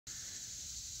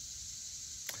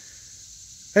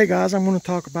Hey guys, I'm going to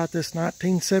talk about this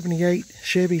 1978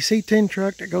 Chevy C10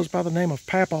 truck that goes by the name of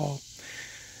Papaw.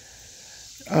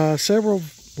 A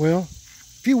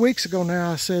few weeks ago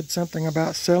now I said something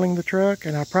about selling the truck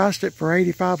and I priced it for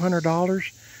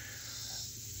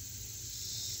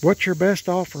 $8,500. What's your best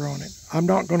offer on it? I'm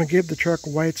not going to give the truck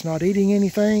away. It's not eating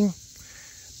anything,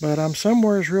 but I'm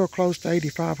somewhere real close to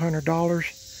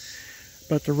 $8,500.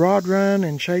 But the rod run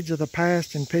and Shades of the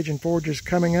Past and Pigeon Forge is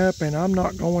coming up, and I'm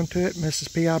not going to it.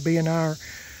 Mrs. PIB and I are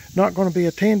not going to be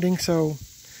attending, so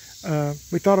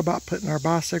we thought about putting our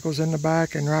bicycles in the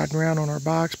back and riding around on our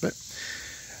bikes. But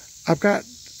I've got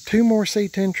 2 more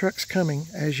C10 trucks coming,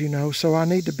 as you know, so I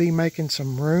need to be making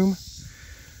some room.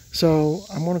 So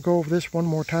I'm going to go over this one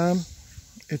more time.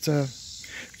 It's a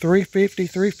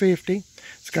 350.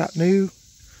 It's got new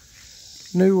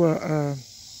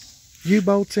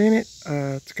U-bolts in it.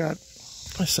 It's got,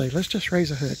 let's just raise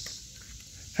a hood.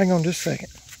 Hang on just a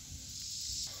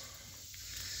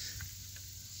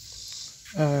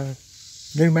second.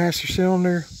 New master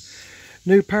cylinder,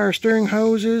 new power steering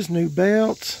hoses, new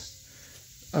belts.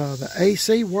 The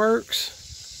AC works.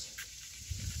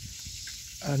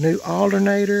 A new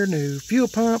alternator, new fuel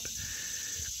pump,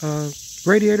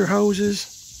 radiator hoses.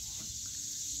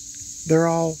 They're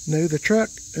all new. The truck,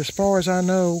 as far as I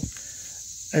know,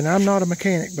 and I'm not a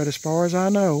mechanic, but as far as I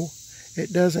know,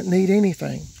 it doesn't need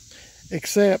anything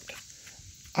except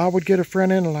I would get a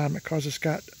front end alignment because it's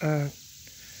got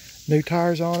new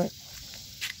tires on it.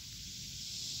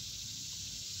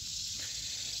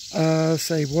 Let's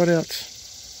see, what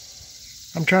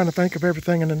else? I'm trying to think of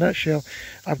everything in a nutshell.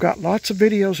 I've got lots of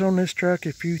videos on this truck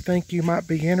if you think you might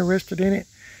be interested in it.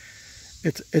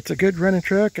 It's a good running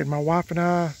truck, and my wife and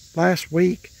I last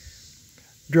week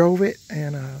drove it,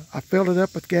 and I filled it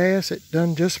up with gas. It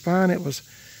done just fine. It was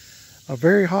a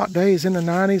very hot day. It's in the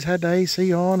 90s, had the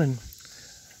AC on, and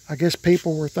I guess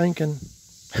people were thinking,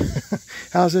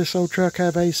 how's this old truck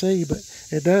have AC? But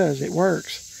it does, it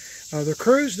works. The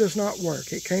cruise does not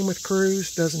work. It came with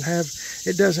cruise, it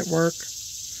doesn't work.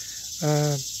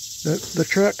 The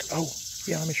truck, oh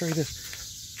yeah, let me show you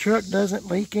this. Truck doesn't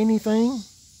leak anything.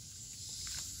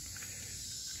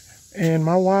 And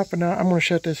my wife and I'm going to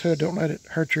shut this hood, don't let it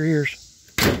hurt your ears.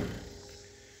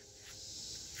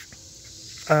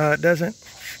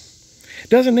 It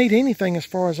doesn't need anything as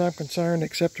far as I'm concerned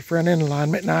except the front end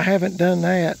alignment, and I haven't done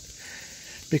that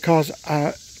because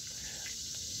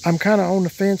I'm kind of on the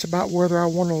fence about whether I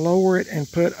want to lower it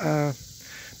and put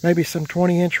maybe some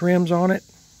 20-inch rims on it,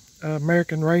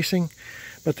 American Racing,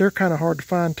 but they're kind of hard to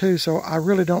find too, so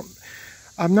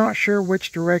I'm not sure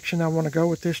which direction I want to go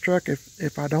with this truck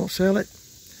if I don't sell it.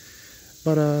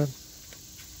 But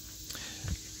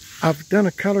I've done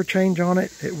a color change on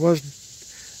it. It was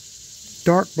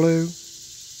dark blue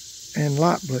and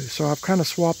light blue, so I've kind of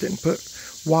swapped it and put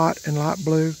white and light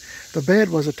blue. The bed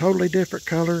was a totally different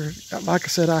color. Like I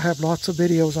said, I have lots of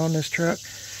videos on this truck,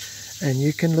 and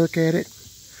you can look at it.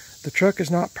 The truck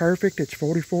is not perfect. It's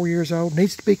 44 years old.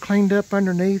 Needs to be cleaned up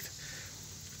underneath.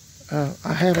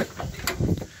 I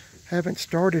haven't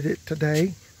started it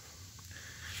today,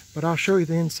 but I'll show you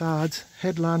the insides.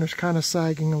 Headliner's kind of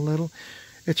sagging a little.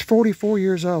 It's 44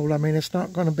 years old. I mean, it's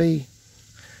not going to be,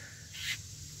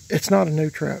 it's not a new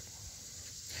truck.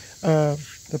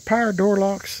 The power door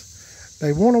locks,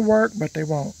 they want to work, but they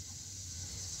won't.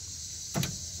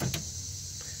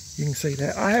 You can see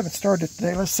that. I haven't started it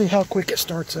today. Let's see how quick it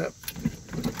starts up.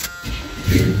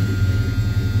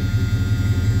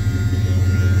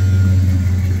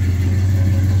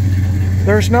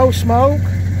 There's no smoke.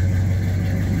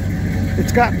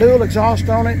 It's got dual exhaust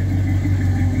on it.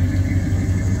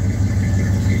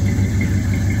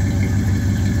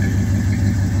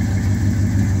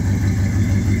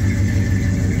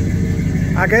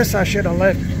 I guess I should have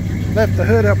left the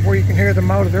hood up where you can hear the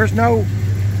motor. There's no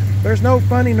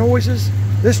funny noises.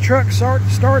 This truck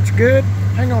starts good.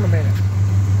 Hang on a minute.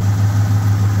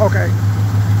 Okay.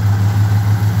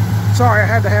 Sorry, I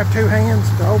had to have 2 hands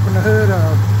to open the hood.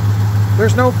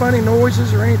 There's no funny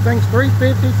noises or anything. It's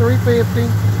 350.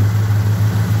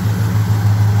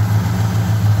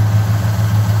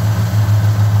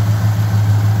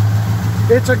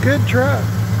 It's a good truck.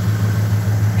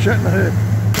 Shutting the hood.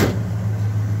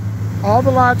 All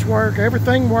the lights work.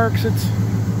 Everything works. It's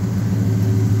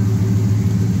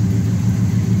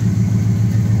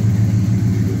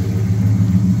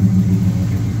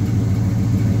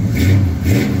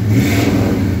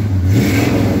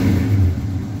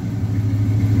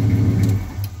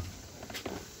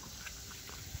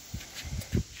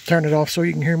turn it off so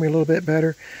you can hear me a little bit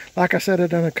better. Like I said,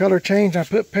 I've done a color change. I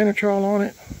put Penetrol on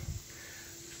it.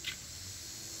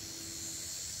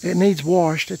 it needs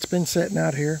washed. It's been sitting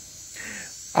out here.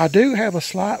 I do have a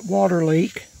slight water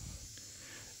leak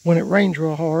when it rains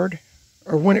real hard,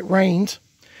 or when it rains,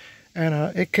 and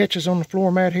it catches on the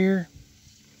floor mat here.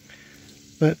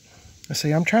 But let's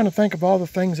see, I'm trying to think of all the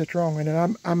things that's wrong.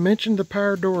 And I mentioned the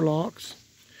power door locks.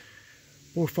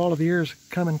 Boy, fall of the year is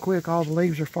coming quick. All the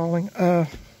leaves are falling.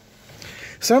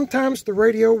 Sometimes the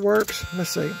radio works.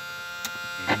 Let's see.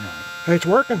 Hey, it's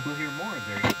working. We'll hear more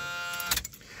of it.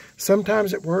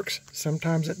 Sometimes it works,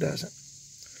 sometimes it doesn't.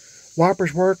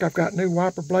 Wipers work. I've got new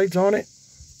wiper blades on it.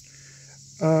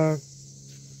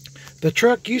 The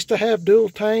truck used to have dual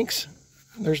tanks.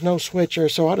 There's no switch there,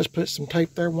 so I just put some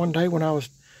tape there one day when I was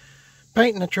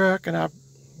painting the truck, and I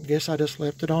guess I just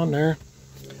left it on there.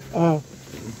 I'm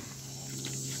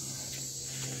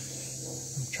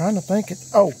trying to think.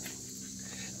 It's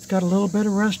got a little bit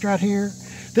of rust right here.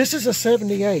 This is a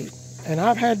 78, and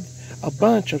I've had a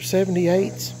bunch of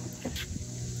 78s.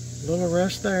 A little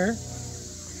rust there.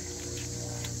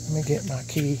 Let me get my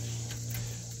key,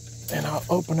 and I'll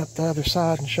open up the other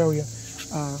side and show you.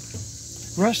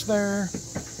 Rust there.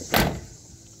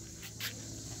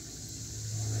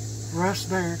 Rust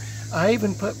there. I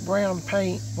even put brown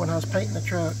paint when I was painting the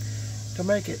truck to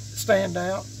make it stand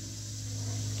out.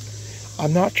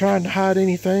 I'm not trying to hide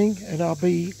anything, and I'll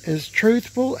be as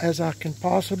truthful as I can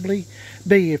possibly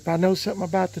be. If I know something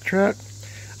about the truck,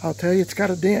 I'll tell you. It's got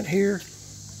a dent here.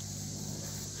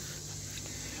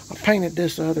 I painted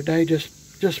this the other day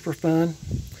just for fun.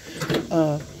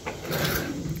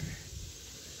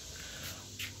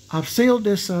 I've sealed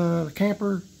this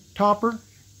camper topper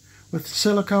with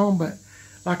silicone, but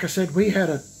like I said, we had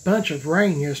a bunch of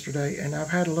rain yesterday, and I've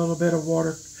had a little bit of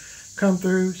water come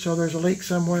through, so there's a leak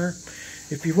somewhere.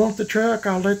 If you want the truck,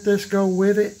 I'll let this go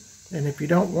with it, and if you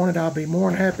don't want it, I'll be more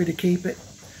than happy to keep it.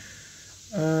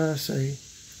 Let's see.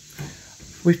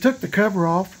 We took the cover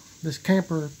off this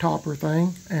camper topper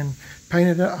thing and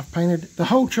painted it. I've painted the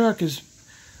whole truck.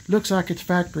 Looks like it's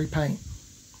factory paint.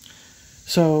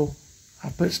 So I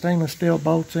put stainless steel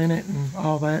bolts in it and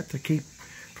all that to keep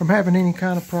from having any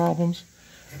kind of problems.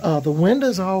 The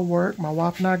windows all work. My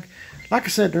wife and I, like I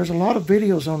said, there's a lot of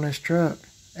videos on this truck,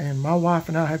 and my wife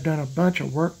and I have done a bunch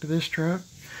of work to this truck.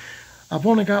 I've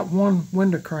only got one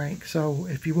window crank, so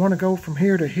if you want to go from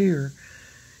here to here,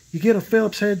 you get a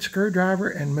Phillips head screwdriver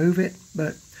and move it,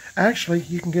 but actually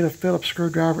you can get a Phillips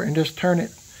screwdriver and just turn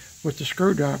it with the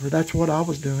screwdriver. That's what I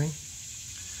was doing.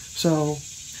 So,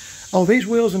 oh, these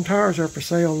wheels and tires are for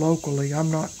sale locally.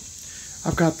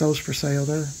 I've got those for sale.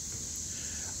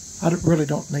 I really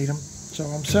don't need them, so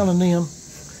I'm selling them.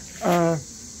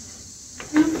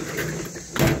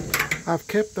 I've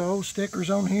kept the old stickers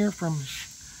on here from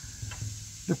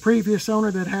the previous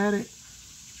owner that had it.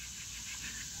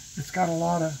 It's got a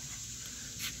lot of,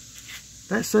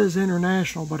 that says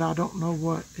international, but I don't know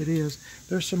what it is.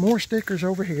 There's some more stickers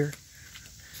over here.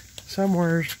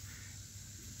 Somewheres,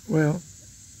 well,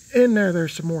 in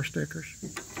there's some more stickers.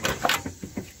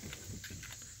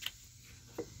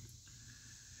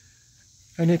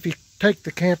 And if you take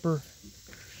the camper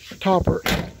topper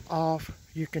off,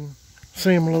 you can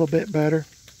see them a little bit better.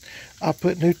 I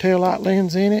put new taillight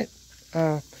lens in it.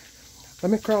 Let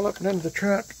me crawl up and under the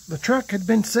truck. The truck had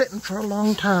been sitting for a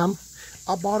long time.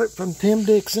 I bought it from Tim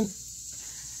Dixon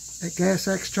at Gas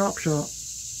X Chop Shop.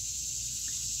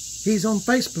 He's on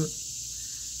Facebook.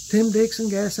 Tim Dixon,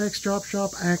 Gas X Chop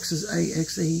Shop, Axes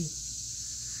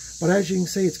AXE. But as you can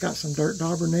see, it's got some dirt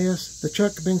dauber nests. The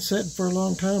truck had been sitting for a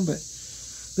long time, but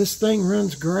this thing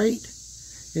runs great.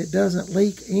 It doesn't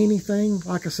leak anything.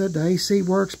 Like I said, the AC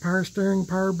works, power steering,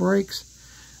 power brakes.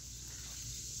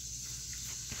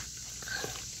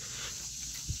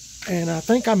 And I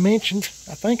think I mentioned,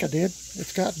 I think I did,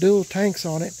 it's got dual tanks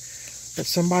on it, but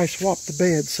somebody swapped the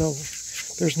bed, so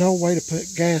there's no way to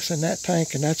put gas in that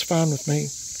tank, and that's fine with me.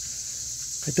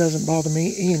 It doesn't bother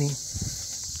me any.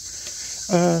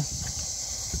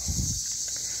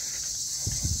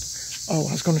 Oh,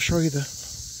 I was going to show you the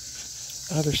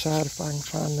other side if I can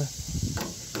find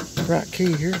the right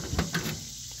key here.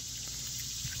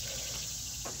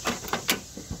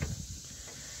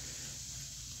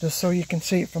 Just so you can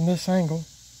see it from this angle.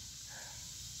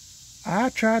 I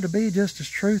try to be just as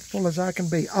truthful as I can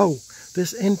be. Oh,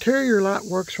 this interior light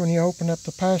works when you open up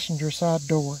the passenger side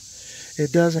door.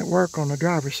 It doesn't work on the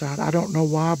driver's side. I don't know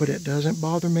why, but it doesn't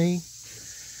bother me.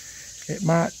 It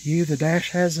might you. The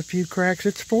dash has a few cracks.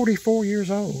 It's 44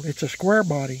 years old. It's a square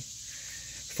body.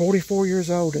 44 years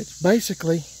old. It's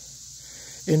basically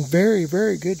in very,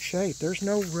 very good shape. There's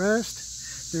no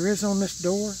rust. There is on this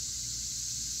door.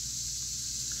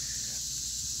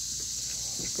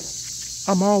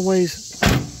 I'm always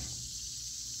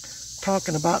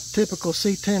talking about typical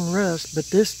C10 rust, but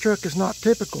this truck is not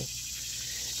typical.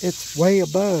 It's way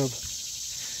above.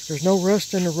 There's no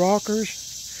rust in the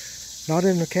rockers, not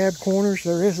in the cab corners.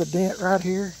 There is a dent right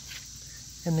here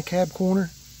in the cab corner.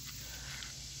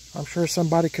 I'm sure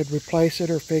somebody could replace it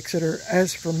or fix it, or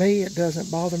as for me, it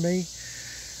doesn't bother me.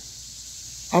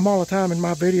 I'm all the time in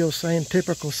my videos saying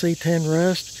typical C10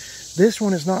 rust. This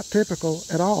one is not typical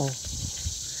at all.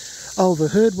 Oh, the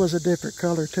hood was a different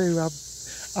color too.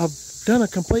 I've done a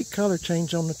complete color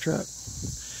change on the truck.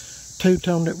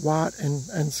 Two-toned it white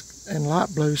and light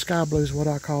blue, sky blue is what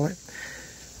I call it.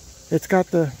 It's got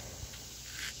the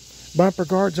bumper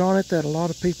guards on it that a lot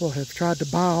of people have tried to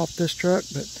buy off this truck,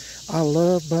 but I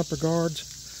love bumper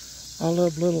guards. I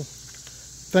love little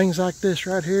things like this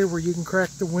right here where you can crack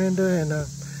the window and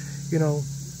you know,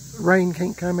 rain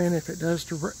can't come in if it does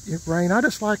to rain. I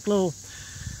just like little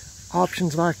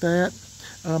options like that.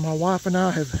 My wife and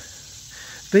I have,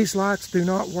 these lights do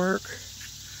not work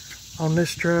on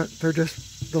this truck. They're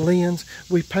just the lens.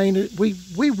 We painted,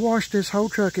 we washed this whole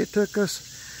truck. It took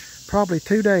us probably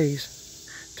 2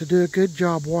 days to do a good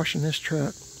job washing this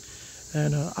truck.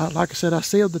 And like I said, I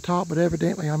sealed the top, but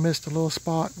evidently I missed a little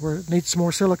spot where it needs some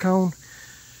more silicone.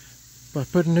 But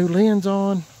put a new lens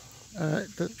on.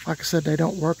 Like I said, they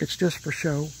don't work. It's just for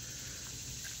show.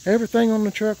 Everything on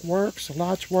the truck works. The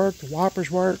lights work. The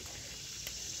wipers work.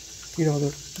 You know,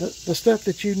 the stuff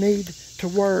that you need to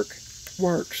work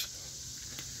works.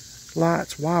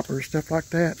 Lights, wipers, stuff like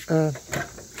that.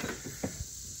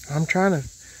 I'm trying to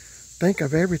think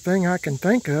of everything I can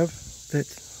think of that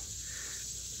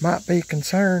might be a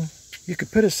concern. You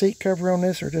could put a seat cover on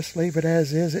this or just leave it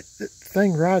as is. The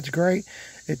thing rides great.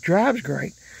 It drives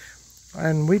great.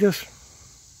 And we just,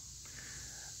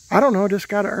 I don't know, just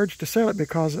got an urge to sell it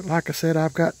because, like I said,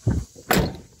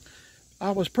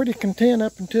 I was pretty content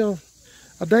up until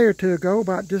a day or two ago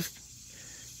about just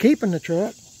keeping the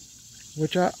truck,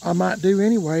 which I might do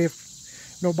anyway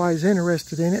if nobody's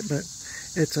interested in it, but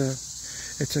it's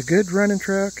a good running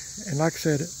truck. And like I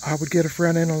said, I would get a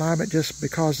front end alignment just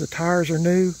because the tires are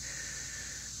new.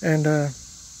 And,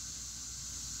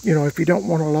 you know, if you don't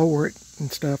want to lower it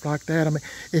and stuff like that. I mean,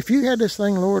 if you had this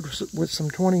thing lowered with some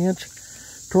 20-inch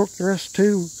torque thrust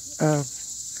 2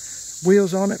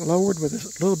 wheels on it, lowered with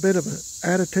a little bit of an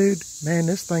attitude, man,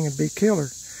 this thing would be killer,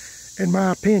 in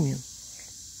my opinion.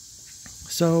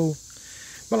 So,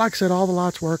 but like I said, all the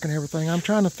lights work and everything. I'm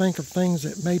trying to think of things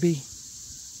that maybe,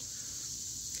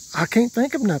 I can't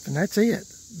think of nothing. That's it.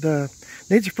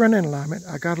 Needs a front end alignment.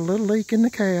 I got a little leak in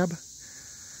the cab.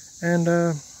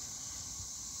 And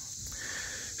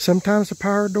sometimes the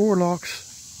power door locks,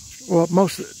 well,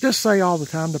 just say all the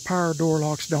time, the power door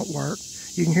locks don't work.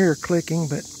 You can hear clicking,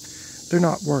 but they're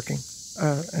not working.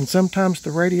 And sometimes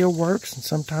the radio works and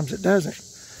sometimes it doesn't.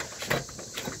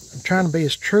 I'm trying to be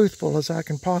as truthful as I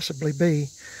can possibly be.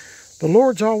 The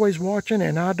Lord's always watching,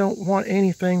 and I don't want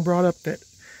anything brought up that,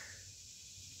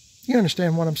 you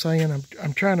understand what I'm saying?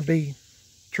 I'm trying to be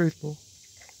truthful.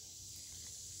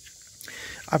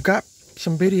 I've got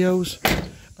some videos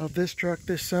of this truck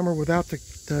this summer without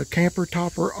the camper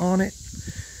topper on it.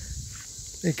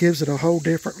 It gives it a whole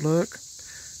different look,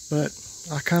 but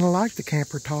I kind of like the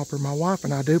camper topper. My wife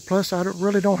and I do. Plus, I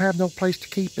really don't have no place to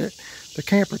keep it, the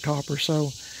camper topper.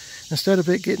 So instead of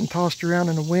it getting tossed around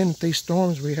in the wind with these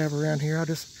storms we have around here, I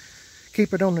just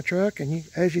keep it on the truck. And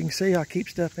as you can see, I keep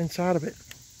stuff inside of it.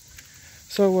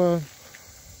 So,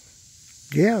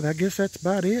 yeah, I guess that's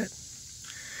about it.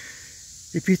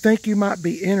 If you think you might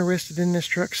be interested in this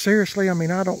truck, seriously, I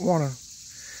mean, I don't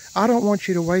want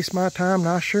you to waste my time, and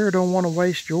I sure don't want to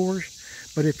waste yours.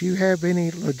 But if you have any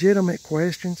legitimate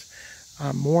questions,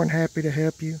 I'm more than happy to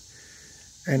help you.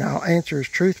 And I'll answer as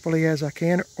truthfully as I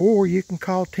can. Or you can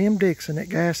call Tim Dixon at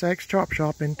Gas Axe Chop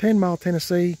Shop in 10 Mile,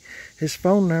 Tennessee. His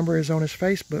phone number is on his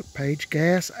Facebook page,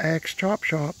 Gas Axe Chop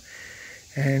Shop.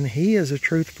 And he is a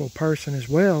truthful person as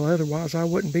well. Otherwise, I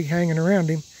wouldn't be hanging around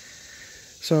him.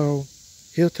 So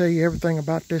he'll tell you everything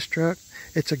about this truck.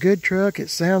 It's a good truck. It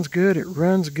sounds good. It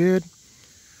runs good.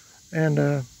 And,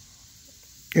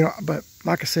 you know, but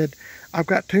like I said, I've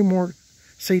got 2 more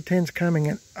C10s coming.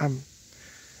 And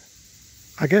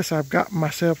I guess I've got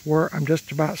myself where I'm just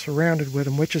about surrounded with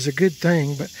them, which is a good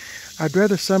thing. But I'd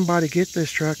rather somebody get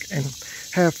this truck and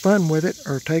have fun with it,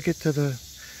 or take it to the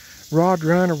rod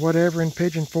run or whatever in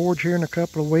Pigeon Forge here in a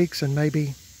couple of weeks, and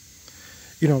maybe,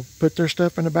 you know, put their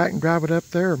stuff in the back and drive it up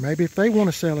there. Or maybe if they want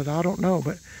to sell it, I don't know.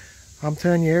 But I'm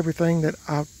telling you everything that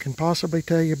I can possibly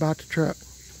tell you about the truck.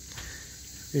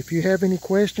 If you have any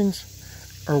questions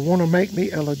or want to make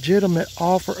me a legitimate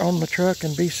offer on the truck,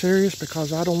 and be serious,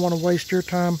 because I don't want to waste your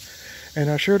time and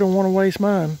I sure don't want to waste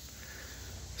mine.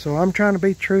 So I'm trying to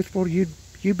be truthful. You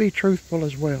be truthful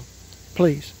as well,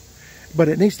 please. But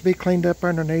it needs to be cleaned up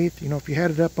underneath. You know, if you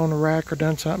had it up on the rack or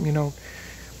done something, you know,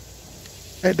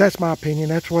 that's my opinion.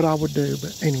 That's what I would do.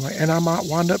 But anyway, and I might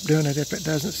wind up doing it if it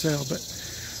doesn't sell. But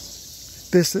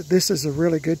this is a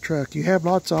really good truck. You have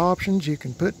lots of options. You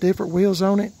can put different wheels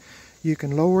on it. You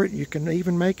can lower it. You can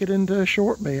even make it into a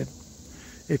short bed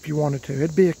if you wanted to.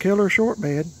 It'd be a killer short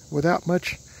bed without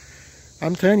much.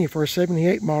 I'm telling you, for a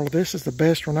 78 model, this is the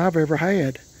best one I've ever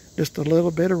had. Just a little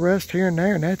bit of rust here and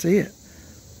there, and that's it.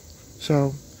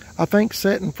 So I think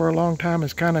setting for a long time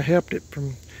has kind of helped it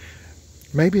from,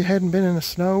 maybe it hadn't been in the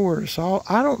snow or the salt.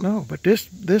 I don't know, but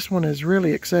this one is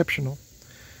really exceptional.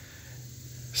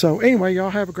 So anyway, y'all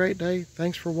have a great day.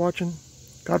 Thanks for watching.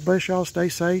 God bless y'all. Stay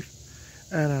safe.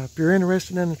 And if you're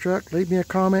interested in the truck, leave me a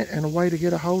comment and a way to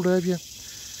get a hold of you.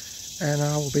 And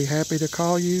I will be happy to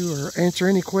call you or answer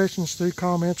any questions through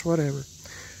comments, whatever.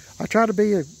 I try to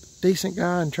be a decent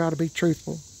guy and try to be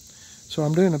truthful. So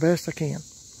I'm doing the best I can.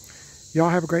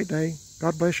 Y'all have a great day.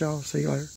 God bless y'all. See you later.